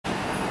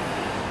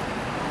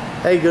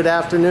Hey, good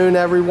afternoon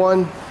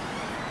everyone.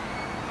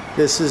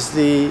 This is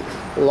the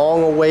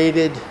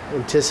long-awaited,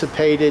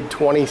 anticipated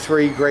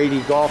 23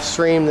 Grady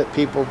Gulfstream that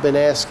people have been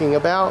asking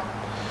about.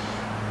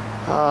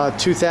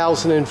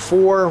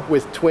 2004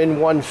 with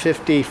twin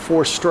 150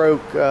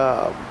 four-stroke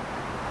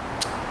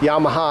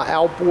Yamaha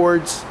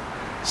outboards,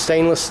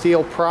 stainless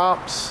steel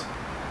props,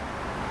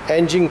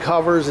 engine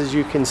covers as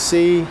you can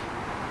see,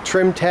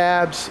 trim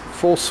tabs,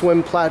 full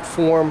swim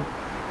platform.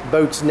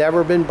 Boat's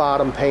never been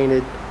bottom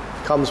painted.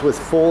 Comes with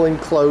full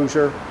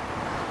enclosure,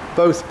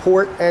 both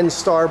port and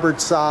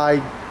starboard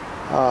side.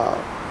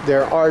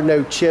 There are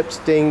no chips,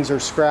 dings,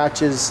 or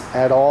scratches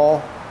at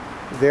all.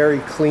 Very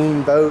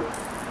clean boat.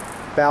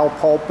 Bow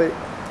pulpit,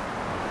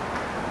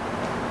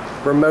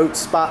 remote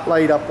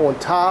spotlight up on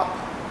top.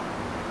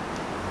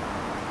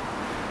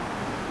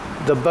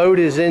 The boat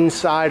is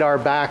inside our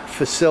back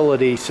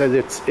facility, so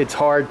it's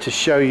hard to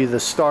show you the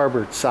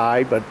starboard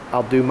side, but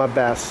I'll do my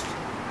best.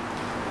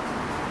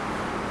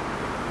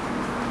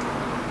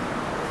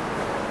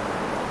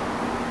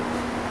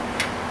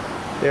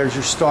 There's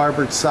your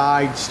starboard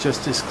side. It's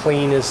just as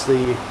clean as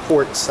the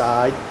port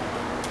side.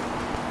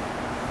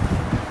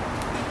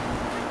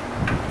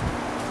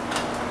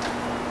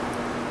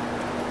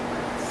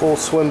 Full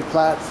swim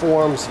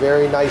platforms,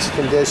 very nice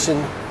condition.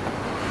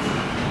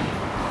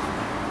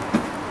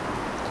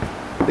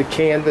 The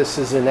canvas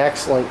is in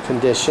excellent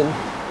condition.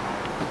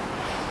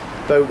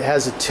 Boat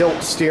has a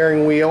tilt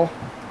steering wheel,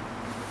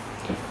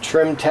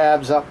 trim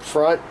tabs up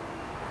front,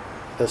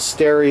 a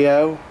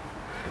stereo,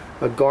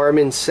 a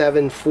Garman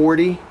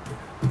 740,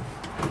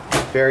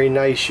 very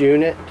nice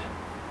unit.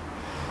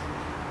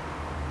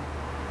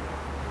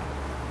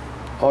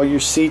 All your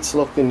seats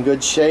look in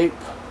good shape.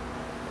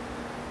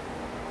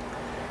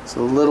 It's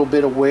a little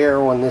bit of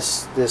wear on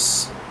this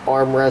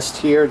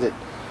armrest here that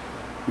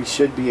we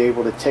should be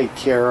able to take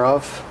care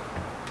of.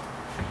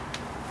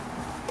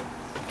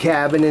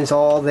 Cabin is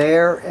all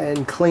there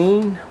and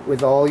clean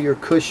with all your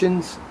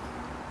cushions,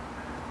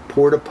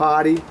 porta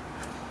potty,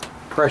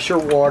 pressure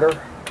water.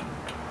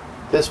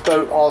 This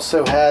boat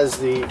also has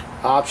the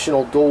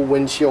optional dual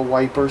windshield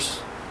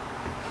wipers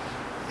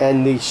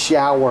and the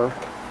shower,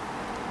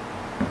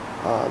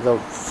 the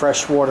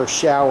freshwater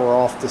shower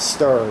off the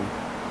stern,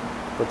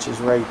 which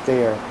is right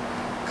there.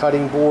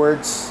 Cutting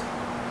boards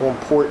on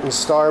port and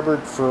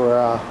starboard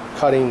for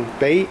cutting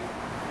bait.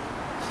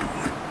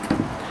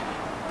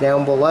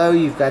 Down below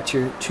you've got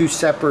your two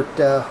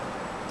separate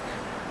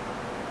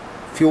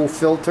fuel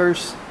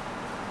filters,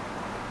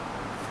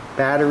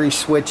 battery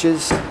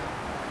switches.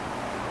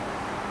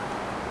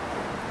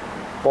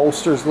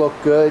 Bolsters look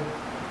good,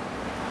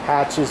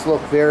 hatches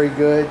look very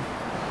good,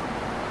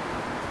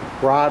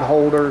 rod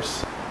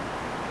holders,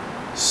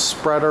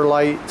 spreader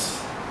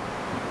lights,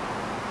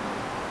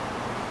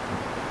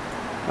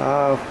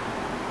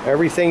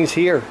 everything's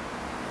here.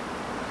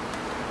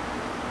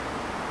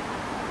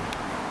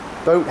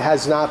 Boat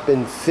has not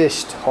been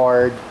fished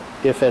hard,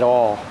 if at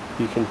all.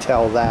 You can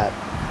tell that.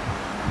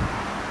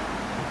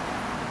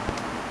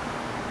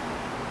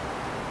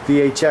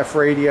 VHF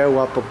radio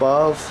up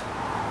above.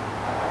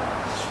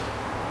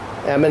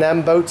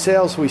 M&M Boat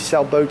Sales, we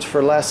sell boats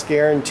for less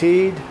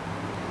guaranteed.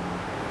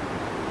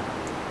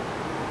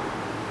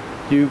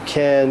 You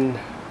can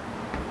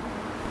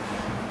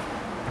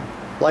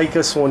like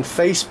us on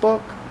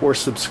Facebook or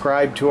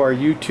subscribe to our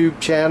YouTube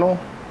channel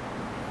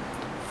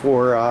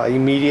for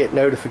immediate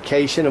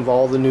notification of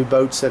all the new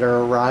boats that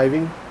are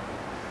arriving.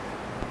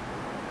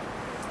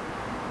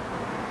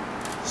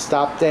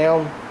 Stop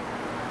down,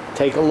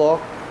 take a look,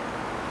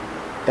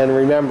 and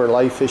remember,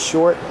 life is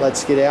short.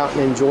 Let's get out and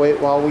enjoy it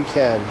while we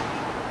can.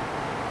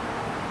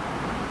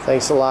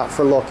 Thanks a lot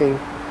for looking.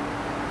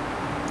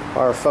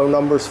 Our phone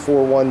number is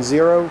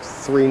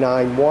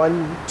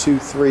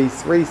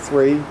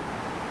 410-391-2333.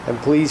 And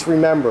please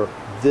remember,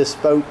 this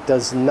boat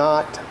does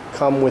not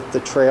come with the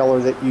trailer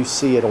that you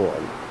see it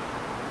on.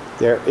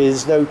 There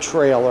is no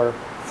trailer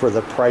for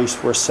the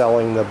price we're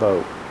selling the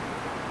boat.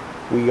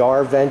 We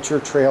are venture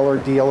trailer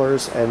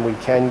dealers and we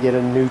can get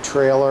a new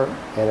trailer,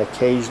 and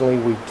occasionally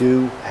we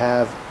do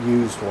have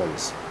used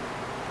ones.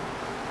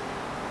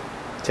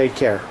 Take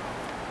care.